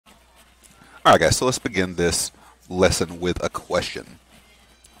Alright guys, so let's begin this lesson with a question.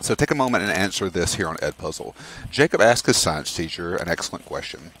 So take a moment and answer this here on Edpuzzle. Jacob asked his science teacher an excellent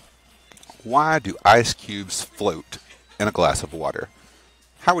question. Why do ice cubes float in a glass of water?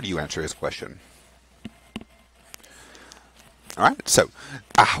 How would you answer his question? Alright, so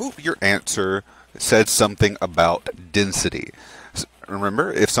I hope your answer said something about density.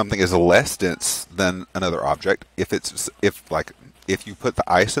 Remember, if something is less dense than another object, if you put the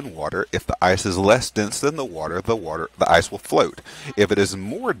ice in water, if the ice is less dense than the ice will float. If it is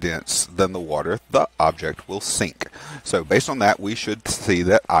more dense than the water, the object will sink. So based on that, we should see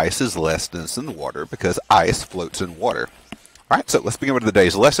that ice is less dense than the water because ice floats in water. Alright, so let's begin with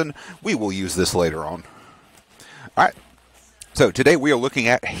today's lesson. We will use this later on. Alright. So today we are looking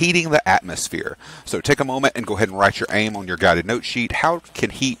at heating the atmosphere. So take a moment and go ahead and write your aim on your guided note sheet. How can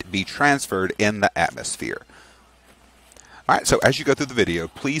heat be transferred in the atmosphere? Alright, so as you go through the video,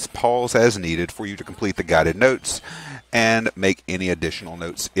 please pause as needed for you to complete the guided notes and make any additional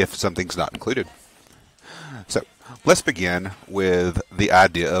notes if something's not included. So let's begin with the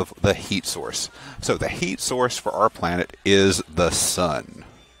idea of the heat source. So the heat source for our planet is the sun.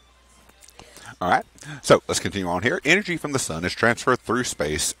 Alright, so let's continue on here. Energy from the sun is transferred through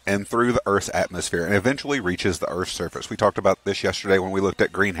space and through the Earth's atmosphere and eventually reaches the Earth's surface. We talked about this yesterday when we looked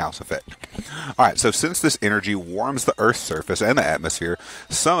at greenhouse effect. Alright, so since this energy warms the Earth's surface and the atmosphere,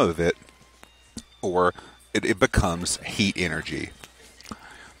 some of it, it becomes heat energy.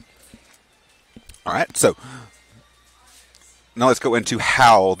 Alright, so now let's go into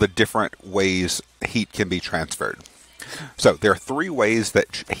how the different ways heat can be transferred. So there are three ways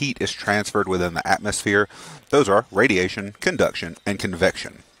that heat is transferred within the atmosphere. Those are radiation, conduction, and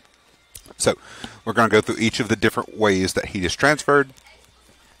convection. So we're going to go through each of the different ways that heat is transferred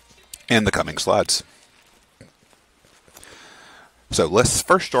in the coming slides. So let's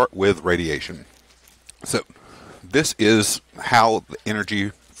first start with radiation. So this is how the energy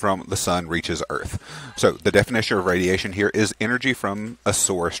from the sun reaches Earth. So the definition of radiation here is energy from a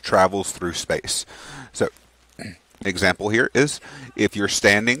source travels through space. So example here is if you're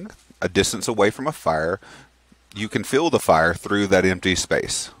standing a distance away from a fire, you can feel the fire through that empty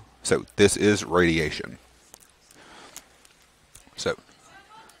space. So this is radiation.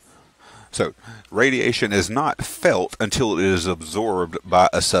 So radiation is not felt until it is absorbed by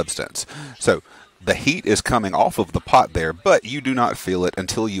a substance. So the heat is coming off of the pot there, but you do not feel it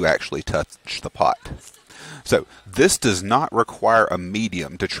until you actually touch the pot. So this does not require a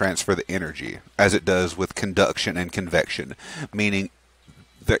medium to transfer the energy, as it does with conduction and convection, meaning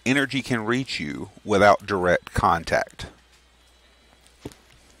the energy can reach you without direct contact.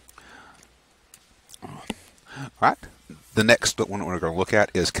 Alright, the next one we're going to look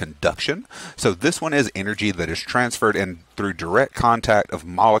at is conduction. So this one is energy that is transferred through direct contact of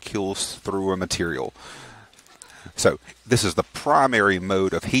molecules through a material. So this is the primary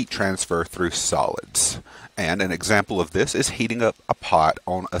mode of heat transfer through solids. And an example of this is heating up a pot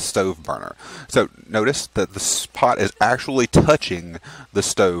on a stove burner. So notice that the pot is actually touching the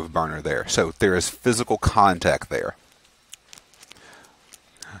stove burner there. So there is physical contact there.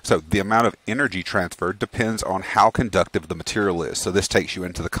 So the amount of energy transferred depends on how conductive the material is. So this takes you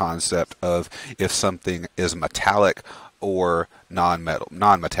into the concept of if something is metallic or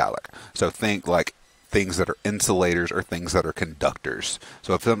non-metallic. So think like things that are insulators or things that are conductors.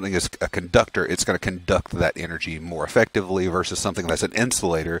 So if something is a conductor, it's going to conduct that energy more effectively versus something that's an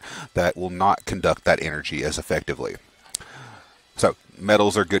insulator that will not conduct that energy as effectively. So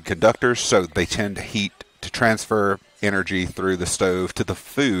metals are good conductors, so they tend to transfer energy through the stove to the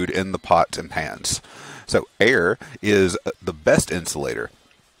food in the pots and pans. So air is the best insulator.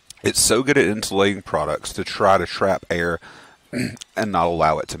 It's so good at insulating products to try to trap air and not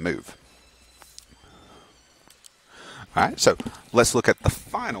allow it to move. Alright, so let's look at the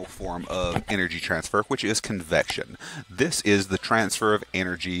final form of energy transfer, which is convection. This is the transfer of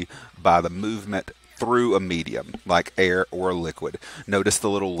energy by the movement through a medium, like air or a liquid. Notice the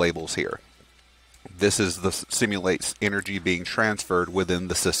little labels here. This simulates energy being transferred within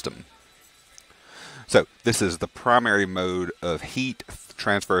the system. So this is the primary mode of heat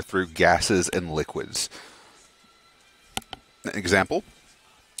transfer through gases and liquids. An example,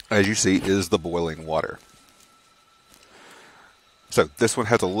 as you see, is the boiling water. So this one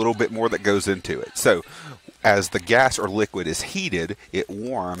has a little bit more that goes into it. So as the gas or liquid is heated, it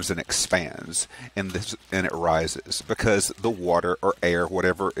warms and expands, and it rises because the water or air,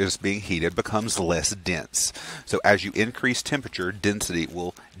 whatever is being heated, becomes less dense. So as you increase temperature, density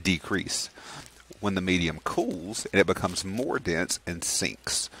will decrease. When the medium cools, it becomes more dense and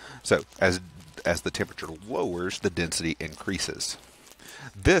sinks. So as the temperature lowers, the density increases.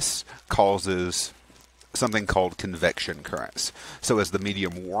 This causes something called convection currents. So as the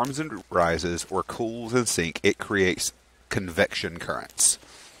medium warms and rises or cools and sinks, it creates convection currents.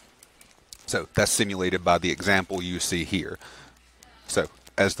 So that's simulated by the example you see here. So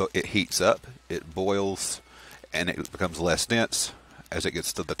as it heats up, it boils and it becomes less dense. As it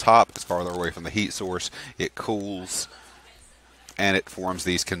gets to the top, it's farther away from the heat source, it cools and it forms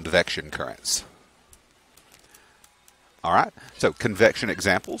these convection currents. All right, so convection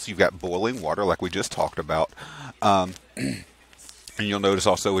examples, you've got boiling water like we just talked about. And you'll notice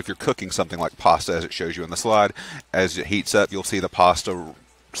also if you're cooking something like pasta, as it shows you in the slide, as it heats up, you'll see the pasta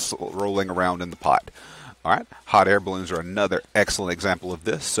rolling around in the pot. All right, hot air balloons are another excellent example of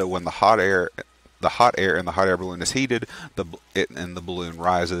this. So when the hot air in the hot air balloon is heated, and the balloon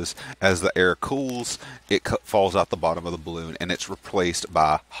rises. As the air cools, it falls out the bottom of the balloon, and it's replaced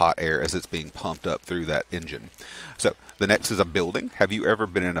by hot air as it's being pumped up through that engine. So the next is a building. Have you ever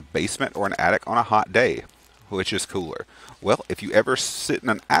been in a basement or an attic on a hot day? Which is cooler? Well, if you ever sit in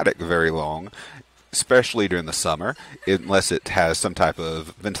an attic very long, especially during the summer, unless it has some type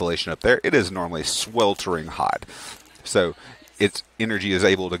of ventilation up there, it is normally sweltering hot. So its energy is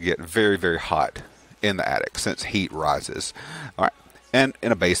able to get very, very hot in the attic since heat rises. All right, and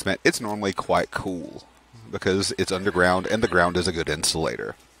in a basement, it's normally quite cool because it's underground and the ground is a good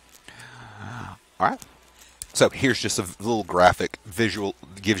insulator. All right, so here's just a little graphic visual,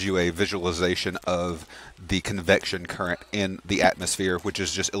 gives you a visualization of the convection current in the atmosphere, which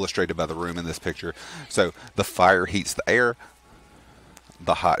is just illustrated by the room in this picture. So the fire heats the air,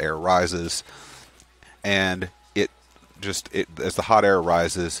 the hot air rises, and as the hot air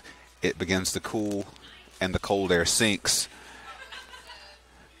rises, it begins to cool, and the cold air sinks,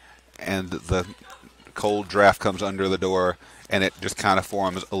 and the cold draft comes under the door, and it just kind of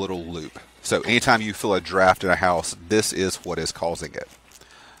forms a little loop. So anytime you feel a draft in a house, this is what is causing it.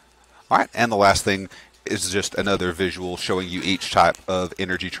 All right, and the last thing is just another visual showing you each type of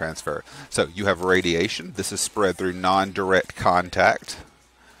energy transfer. So you have radiation. This is spread through non-direct contact.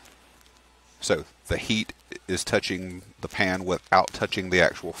 So the heat is touching the pan without touching the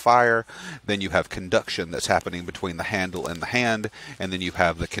actual fire. Then you have conduction that's happening between the handle and the hand, and then you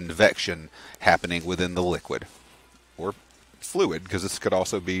have the convection happening within the liquid or fluid, because this could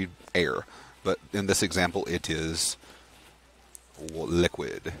also be air, but in this example it is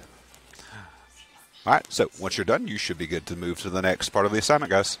liquid. All right, so once you're done, you should be good to move to the next part of the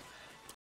assignment, guys.